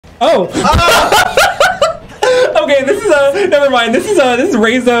Oh. Okay, this is never mind. This is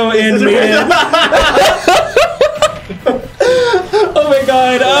Reizou and Meden. Oh my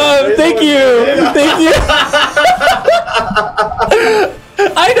god. Thank you. Thank you.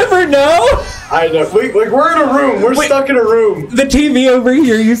 I never know. I know. We're in a room. We're stuck in a room. The TV over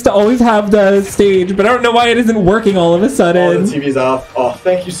here used to always have the stage, but I don't know why it isn't working all of a sudden. Oh, the TV's off. Oh,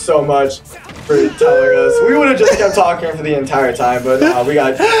 thank you so much for telling us. We would have just kept talking for the entire time, but we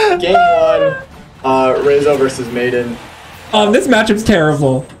got game 1, Reizou versus Meden. This matchup's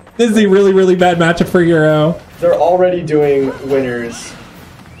terrible. This is a really, really bad matchup for Hero. They're already doing winners.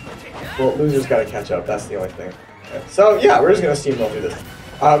 Well, losers gotta catch up. That's the only thing. Okay. So yeah, we're just gonna steamroll through this.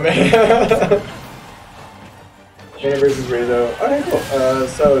 Meden versus Reizou. Okay, cool.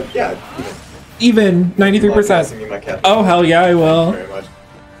 So yeah, even 93%. Oh hell yeah, I will. Very much.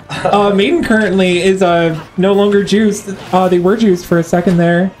 Meden currently is no longer juiced. They were juiced for a second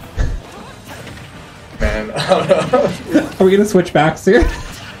there. Man, I don't know. Are we gonna switch back soon?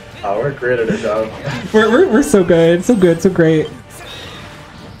 Oh, we're great at our job. We're so good, so good, so great.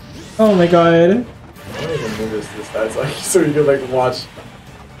 Oh my god. I don't even move this to the side so you can like watch.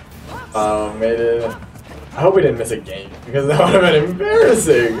 Meden. I hope we didn't miss a game because that would have been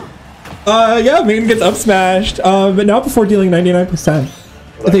embarrassing. Yeah, Meden gets up smashed, but not before dealing 99%.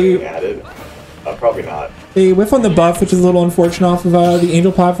 They added. Probably not. They whiff on the buff, which is a little unfortunate off of the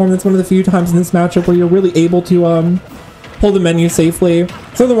Angel platform. That's one of the few times in this matchup where you're really able to pull the menu safely.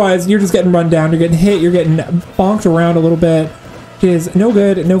 So otherwise, you're just getting run down, you're getting hit, you're getting bonked around a little bit, which is no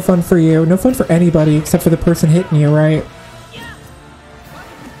good, no fun for you, no fun for anybody except for the person hitting you, right?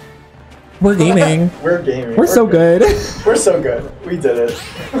 We're gaming. We're gaming. We're so good. We're so good. We did it.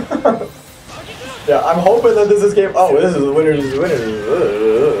 Yeah, I'm hoping that this is game. Oh, this is the winner. This is the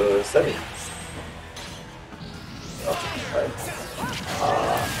winner. Semi. Oh, right.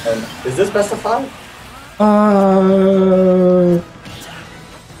 And is this best of 5?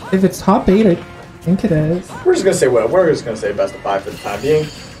 If it's top 8, I think it is. We're just gonna say we're just gonna say best of 5 for the time being.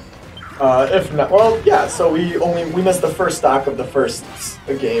 If not, well, yeah. So we missed the first stock of the first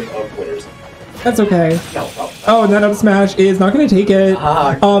game of winners. That's okay. No. Oh, and that up smash is not going to take it.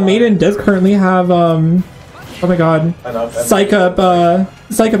 Meden does currently have oh my god, psych up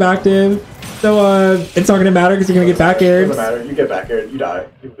active. So it's not going to matter because you're going to get back aired. Doesn't matter. You get back aired. You die.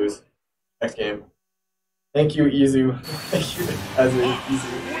 You lose. Next game. Thank you, Reizou. Thank you,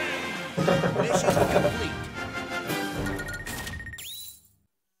 Reizou.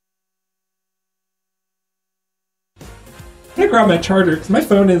 I'm gonna grab my charger because my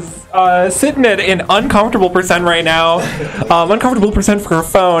phone is sitting at an uncomfortable percent right now. Uncomfortable percent for a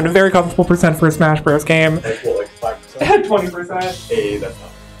phone, very comfortable percent for a Smash Bros. Game. Like what, like 5%? It had 20%. Hey, that's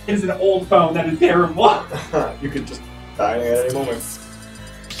not. It is an old phone that is terrible. You could just die at any moment.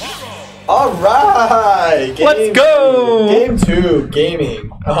 Alright! Let's go! Game 2,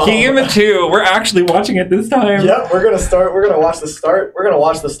 gaming. Game 2. We're actually watching it this time. Yep, we're gonna watch the start. We're gonna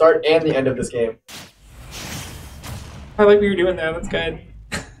watch the start and the end of this game. I like what you're doing there, that's good.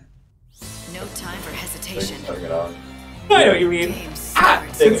 No time for hesitation. Turning it on. I know what you mean. Ah!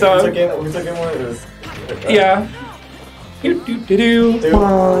 We took game 1, it was... Yeah.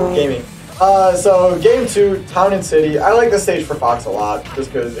 Gaming. So game 2, Town and City. I like the stage for Fox a lot,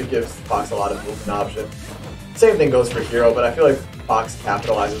 just because it gives Fox a lot of movement option. Same thing goes for Hero, but I feel like Fox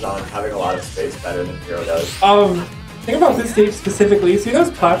capitalizes on having a lot of space better than Hero does. Think about this stage specifically. See those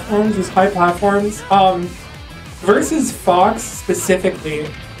platforms, those high platforms? Versus Fox specifically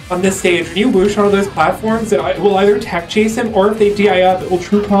on this stage, when you whoosh on those platforms, it will either tech chase him, or if they DI up, it will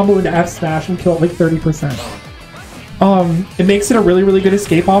true combo into F smash and kill it like 30%. It makes it a really, really good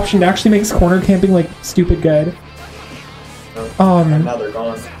escape option. It actually makes corner camping like stupid good. And now they're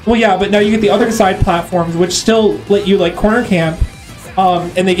gone. Well, yeah, but now you get the other side platforms, which still let you like corner camp,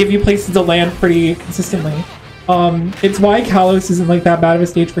 and they give you places to land pretty consistently. It's why Kalos isn't like that bad of a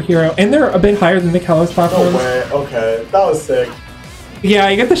stage for Hero, and they're a bit higher than the Kalos platforms. No way. Okay, that was sick. Yeah,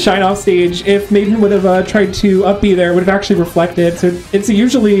 you get the shine off stage. If Meden would have tried to up B there, it would have actually reflected. So it's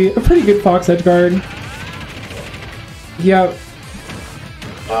usually a pretty good Fox edge guard. Yeah.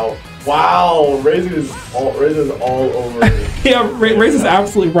 Wow. Wow. Reizou's all over me. Yeah, Reizou's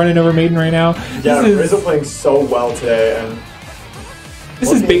absolutely running over Meden right now. Yeah, Reizou playing so well today, and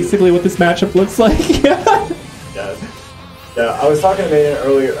this is basically what this matchup looks like. Yeah. Yeah, I was talking to Meden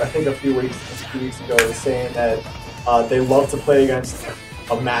earlier, I think a few weeks ago, saying that they love to play against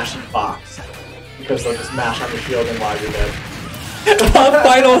a mashy Fox because they'll just mash on the field and while you're dead.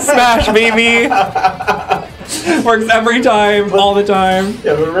 Final smash, baby! Works every time, all the time.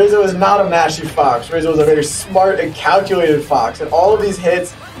 Yeah, but Reizou is not a mashy Fox. Reizou is a very smart and calculated Fox, and all of these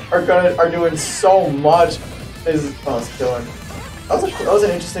hits are doing so much. Is killing. That was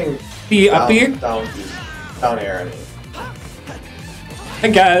an interesting down air. I mean, I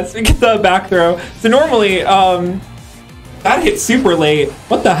guess we get the back throw. So normally, that hit super late.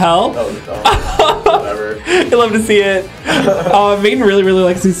 What the hell? Whatever. I love to see it. Meden really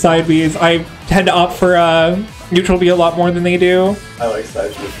likes these side Bs. I tend to opt for neutral B a lot more than they do. I like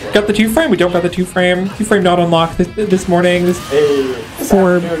side Bs. Got the 2-frame? We don't got the 2-frame. 2-frame not unlocked this morning. It's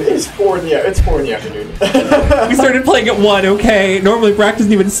 4 in the afternoon. We started playing at 1, okay. Normally Brack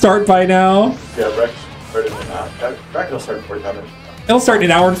doesn't even start by now. Yeah, Brack started in Brack will start in 45 minutes. It'll start in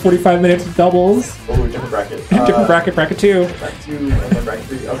an hour and 45 minutes with doubles. Oh, different bracket. Different bracket, bracket 2. Bracket 2 and then bracket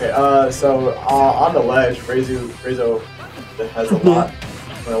 3. Okay, so on the ledge, Reizou has a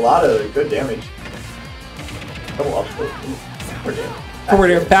lot of good damage. Double up.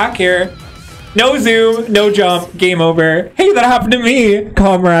 Forward back here. No zoom, no jump, game over. Hey, that happened to me,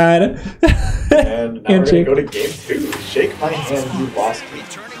 comrade. And now we're gonna go to game 2. Shake my hand, you lost me.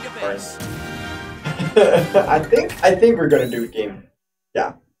 I think we're gonna do game.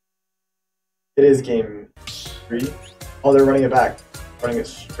 Yeah. It is game 3. Oh, they're running it back. Running it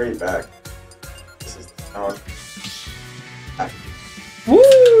straight back. This is the sound.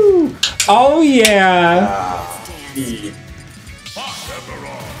 Woo! Oh yeah! Speed.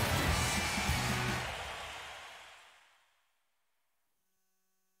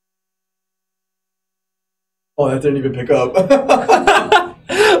 Oh, that didn't even pick up.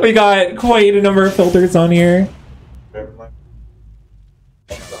 We got quite a number of filters on here. Never mind.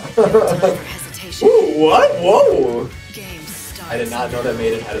 Ooh, what? Whoa! I did not know that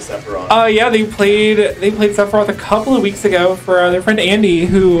Meden had a Sephiroth. Yeah, they played Sephiroth a couple of weeks ago for their friend Andy,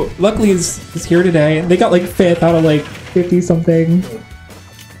 who luckily is here today. And they got like 5th out of like 50 something.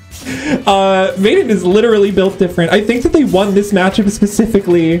 Meden is literally built different. I think that they won this matchup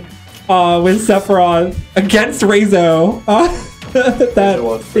specifically with Sephiroth against Reizou. That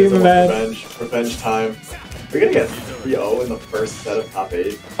same event. Revenge time. We're gonna get 3-0 in the first set of top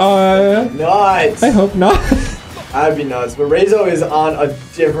 8. Nuts! I hope not. That'd be nuts. But Reizou is on a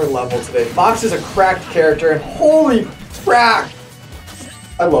different level today. Fox is a cracked character, and holy crap!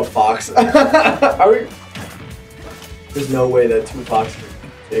 I love Fox. There's no way that 2 Fox can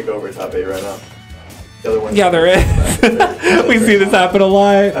take over top 8 right now. The other one. Yeah, there is. We see this happen a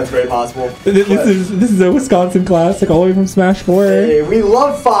lot. That's very possible. This is a Wisconsin classic, all the way from Smash 4. Hey, we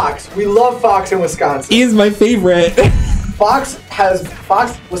love Fox. We love Fox in Wisconsin. He is my favorite.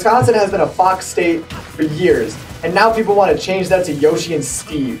 Wisconsin has been a Fox state for years, and now people want to change that to Yoshi and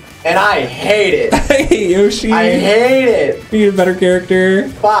Steve, and I hate it. I hate Yoshi. I hate it. Be a better character.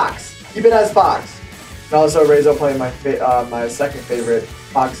 Fox. Keep it as Fox. And also Reizou playing my second favorite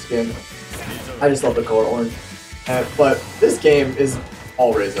Fox skin. I just love the color orange. But this game is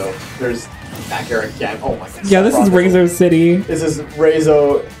all Reizou. There's back here again. Oh my god. Yeah, this is Reizou City. This is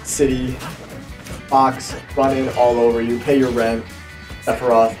Reizou City. Fox running all over you. Pay your rent,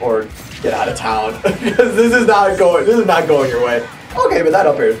 Sephiroth, or get out of town. Because this is not going your way. Okay, but that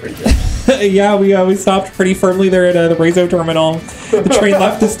up here is pretty good. Yeah, we stopped pretty firmly there at the Reizou terminal. The train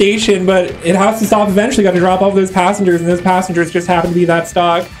left the station, but it has to stop eventually. Got to drop off those passengers, and those passengers just happen to be that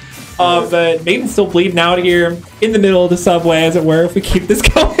stock. But Meden's still bleeding out here in the middle of the subway, as it were. If we keep this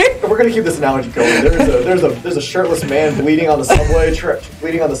going, we're gonna keep this analogy going. There's a shirtless man bleeding on the subway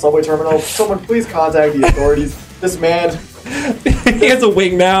terminal. Someone please contact the authorities. This man. He has a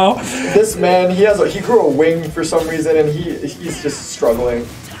wing now. This man, he grew a wing for some reason, and he's just struggling.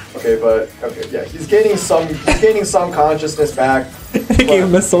 Okay, yeah, he's gaining some consciousness back. They gave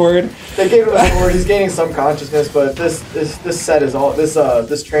him a sword. They gave him a sword. He's gaining some consciousness, but this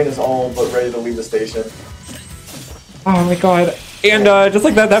train is all but ready to leave the station. Oh my god! And just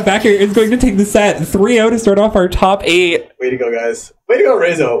like that back here is going to take the set 3-0 to start off our top 8. Way to go, guys! Way to go,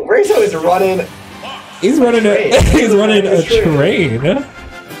 Reizou! Reizou is running. He's running a train.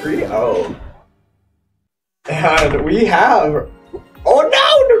 3-0. And we have. Oh no!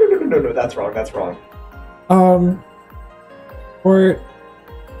 That's wrong. Or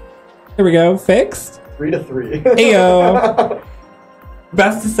there we go. Fixed. 3-3. Ayo.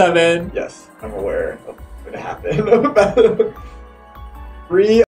 Best of 7. Yes, I'm aware of what happened. 3